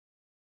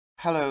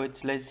Hello,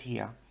 it's Les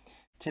here.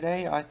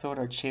 Today I thought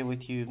I'd share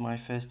with you my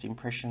first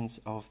impressions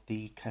of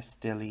the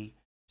Castelli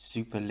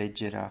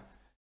superleggera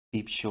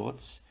bib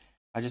shorts.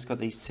 I just got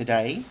these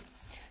today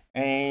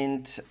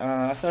and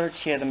I thought I'd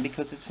share them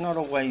because it's not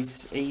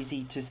always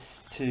easy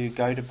to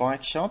go to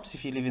bike shops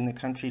if you live in the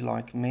country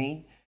like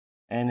me,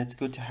 and it's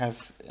good to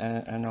have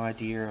an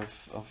idea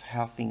of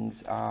how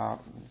things are,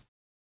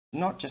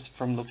 not just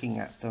from looking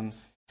at them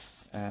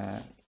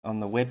on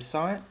the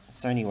website.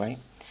 So anyway,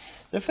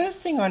 the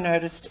first thing I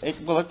noticed,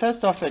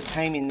 first off it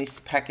came in this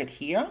packet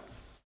here,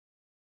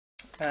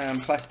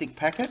 plastic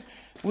packet,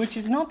 which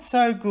is not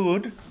so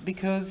good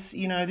because,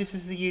 you know, this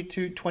is the year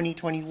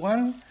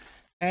 2021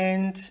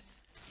 and,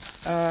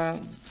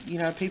 you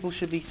know, people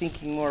should be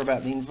thinking more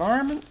about the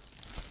environment.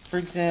 For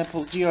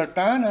example, the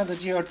Giordano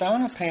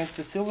pants,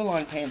 the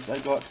Silverline pants I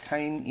got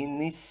came in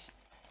this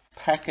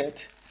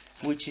packet,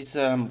 which is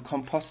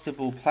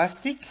compostable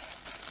plastic.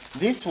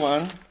 This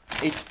one,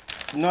 it's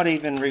not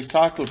even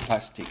recycled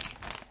plastic.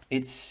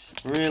 It's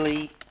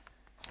really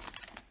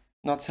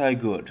not so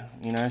good,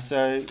 you know,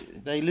 so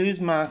they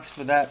lose marks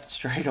for that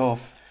straight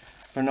off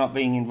for not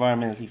being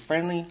environmentally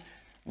friendly.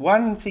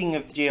 One thing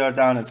of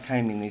Giordano's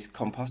came in this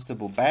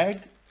compostable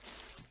bag,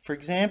 for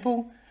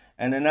example,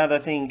 and another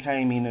thing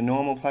came in a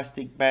normal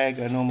plastic bag,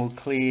 a normal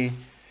clear,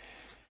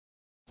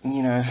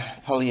 you know,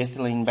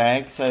 polyethylene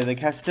bag. So the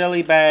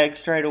Castelli bag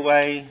straight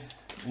away,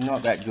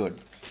 not that good.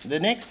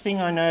 The next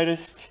thing I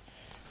noticed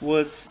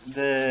was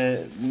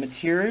the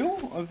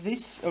material of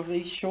these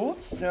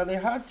shorts. Now they're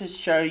hard to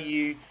show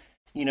you,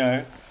 you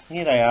know,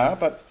 here they are,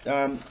 but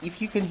if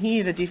you can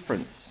hear the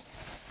difference.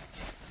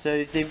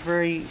 So they're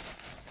very,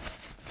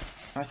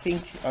 I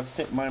think I've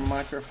set my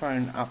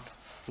microphone up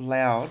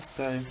loud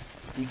so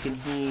you can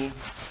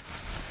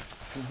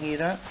hear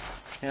that.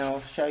 Now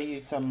I'll show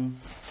you some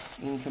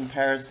in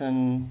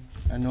comparison,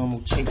 a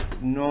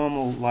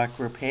normal like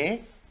repair.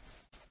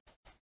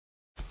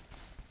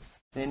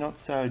 They're not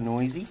so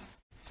noisy.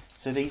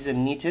 So these are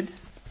knitted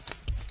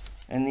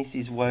and this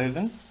is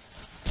woven.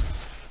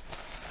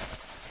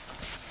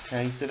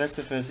 Okay, so that's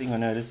the first thing I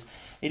noticed.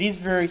 It is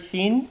very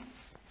thin.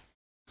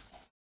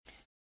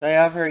 They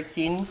are very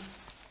thin,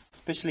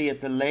 especially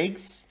at the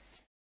legs.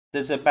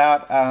 There's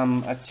about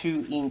a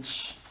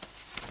 2-inch,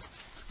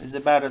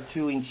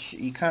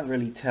 you can't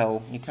really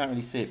tell, you can't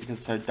really see it because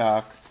it's so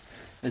dark.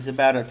 There's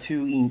about a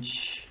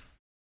 2-inch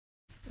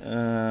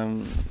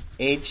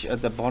edge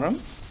at the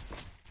bottom,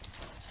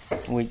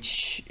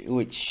 which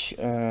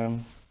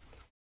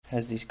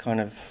has this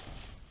kind of,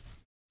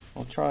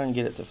 I'll try and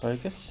get it to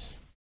focus.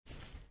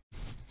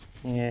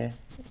 Yeah.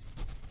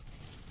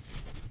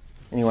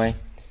 Anyway,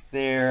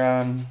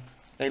 they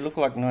look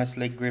like nice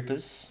leg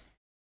grippers.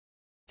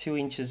 2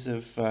 inches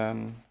of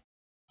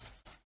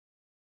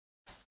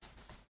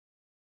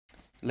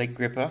leg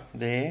gripper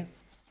there.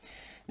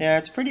 Now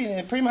it's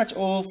pretty much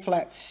all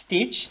flat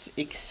stitched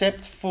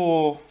except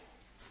for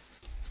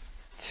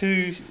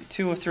two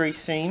or three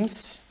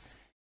seams.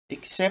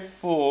 Except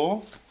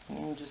for,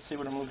 let me just see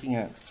what I'm looking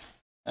at.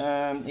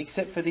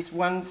 Except for this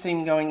one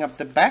seam going up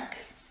the back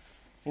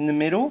in the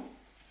middle.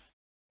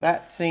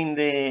 That seam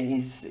there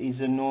is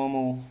a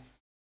normal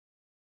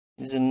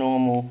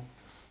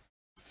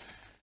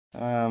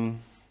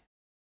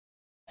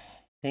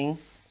thing,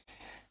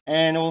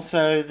 and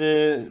also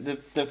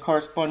the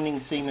corresponding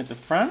seam at the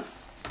front.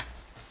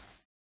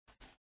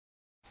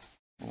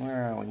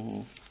 Where are we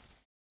here?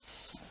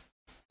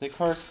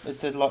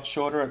 It's a lot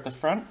shorter at the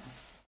front.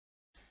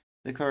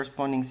 The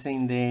corresponding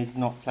seam there is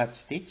not flat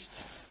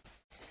stitched,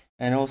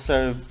 and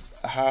also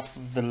half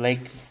of the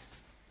leg,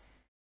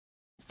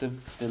 the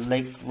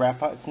leg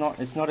wrapper. It's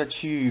not a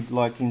tube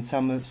like in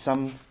some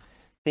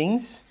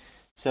things.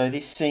 So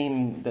this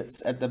seam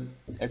that's at the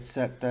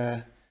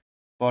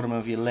bottom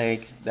of your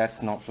leg,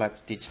 that's not flat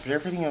stitched, but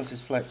everything else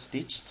is flat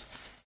stitched.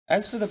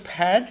 As for the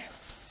pad,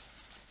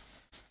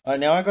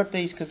 now I got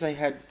these because they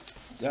had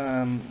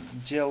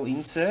gel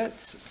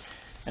inserts,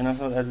 and I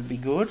thought that would be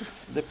good.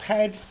 The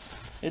pad,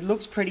 it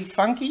looks pretty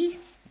funky.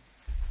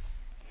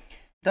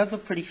 It does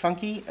look pretty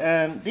funky.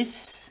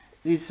 This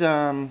is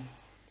a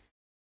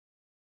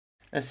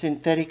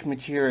synthetic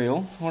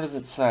material. What does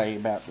it say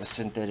about the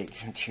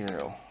synthetic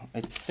material?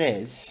 It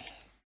says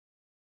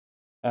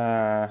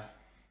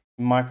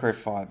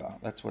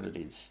microfiber. That's what it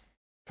is.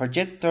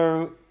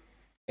 Progetto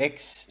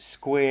X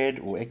squared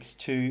or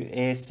X2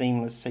 air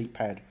seamless seat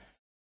pad.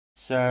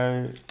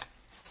 So,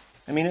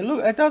 I mean,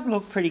 it does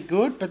look pretty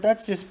good, but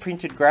that's just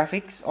printed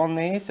graphics on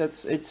there. So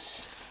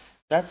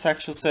that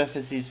actual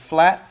surface is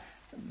flat,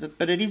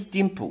 but it is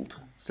dimpled.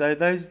 So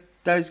those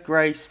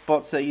grey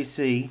spots that you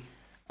see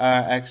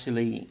are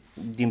actually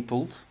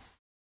dimpled.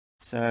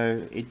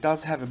 So it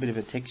does have a bit of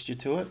a texture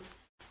to it.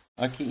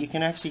 Like you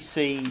can actually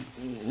see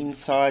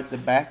inside the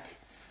back,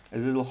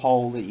 there's a little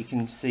hole that you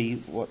can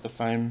see what the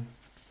foam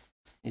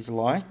is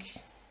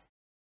like.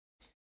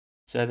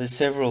 So there's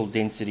several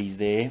densities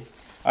there.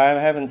 I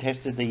haven't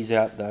tested these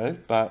out though,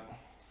 but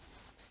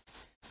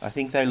I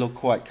think they look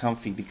quite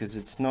comfy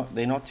because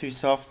they're not too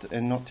soft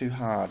and not too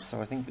hard. So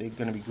I think they're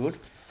going to be good.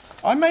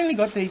 I mainly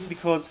got these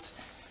because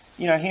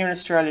you know, here in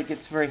Australia it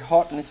gets very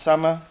hot in the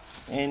summer,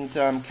 and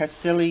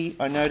Castelli,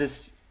 I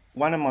noticed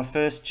one of my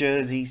first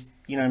jerseys,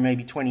 you know,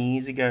 maybe 20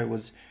 years ago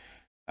was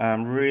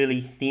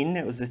really thin.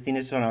 It was the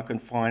thinnest one I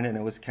could find, and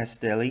it was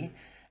Castelli.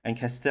 And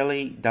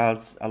Castelli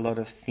does a lot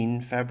of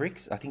thin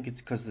fabrics. I think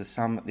it's because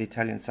the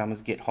Italian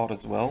summers get hot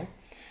as well.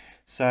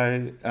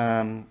 So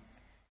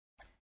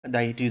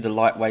they do the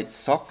lightweight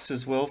socks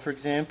as well, for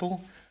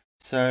example.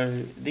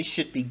 So this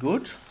should be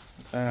good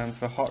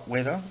for hot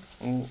weather.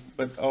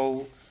 But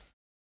I'll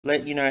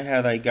let you know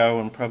how they go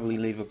and probably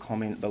leave a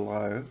comment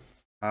below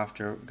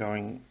after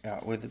going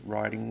out with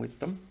riding with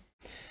them.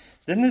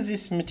 Then there's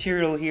this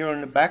material here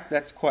on the back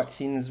that's quite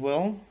thin as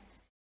well.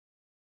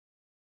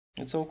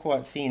 It's all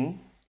quite thin.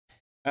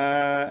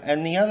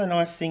 And the other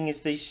nice thing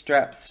is these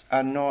straps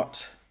are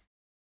not,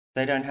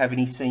 they don't have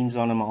any seams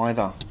on them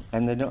either,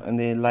 and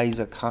they're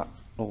laser cut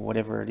or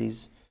whatever it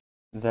is.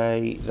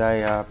 They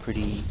are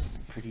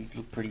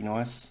look pretty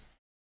nice.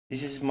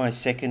 This is my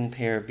second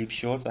pair of bib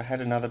shorts. I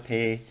had another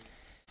pair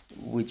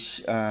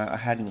which I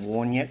hadn't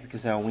worn yet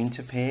because they were a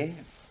winter pair,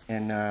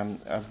 and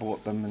I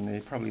bought them and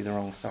they're probably the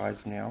wrong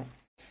size now.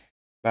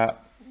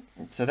 But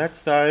so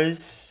that's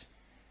those.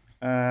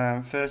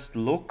 First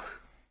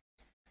look.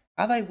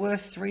 Are they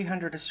worth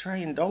 300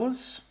 Australian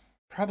dollars?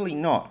 Probably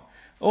not.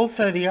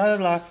 Also, the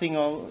other last thing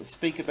I'll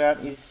speak about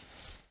is,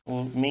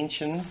 or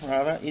mention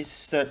rather,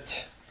 is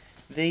that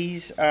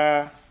these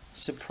are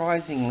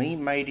surprisingly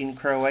made in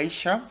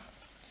Croatia,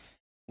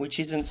 which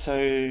isn't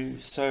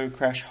so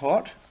crash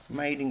hot.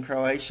 Made in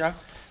Croatia.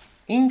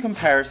 In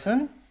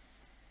comparison,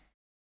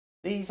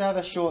 these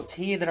other shorts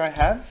here that I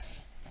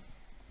have,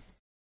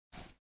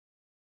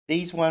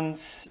 these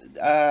ones,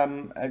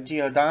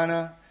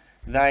 Giordana,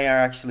 they are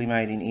actually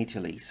made in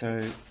Italy,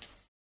 so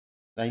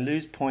they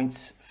lose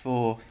points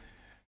for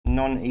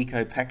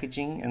non-eco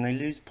packaging, and they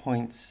lose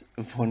points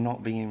for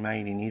not being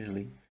made in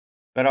Italy.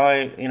 But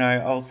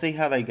I'll see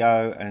how they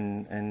go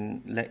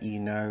and let you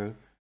know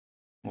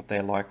what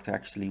they're like to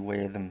actually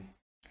wear them.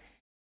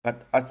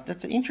 But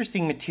that's an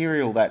interesting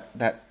material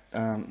that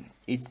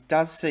it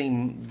does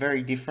seem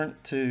very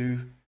different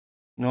to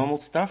normal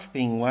stuff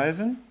being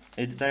woven.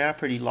 They are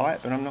pretty light,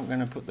 but I'm not going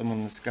to put them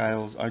on the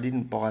scales. I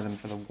didn't buy them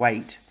for the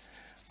weight.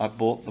 I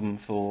bought them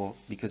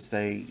because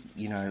they,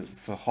 you know,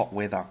 for hot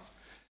weather.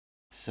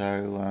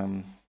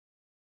 So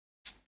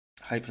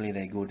hopefully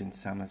they're good in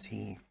summers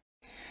here.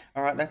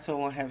 All right, that's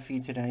all I have for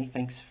you today.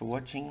 Thanks for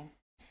watching.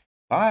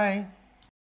 Bye.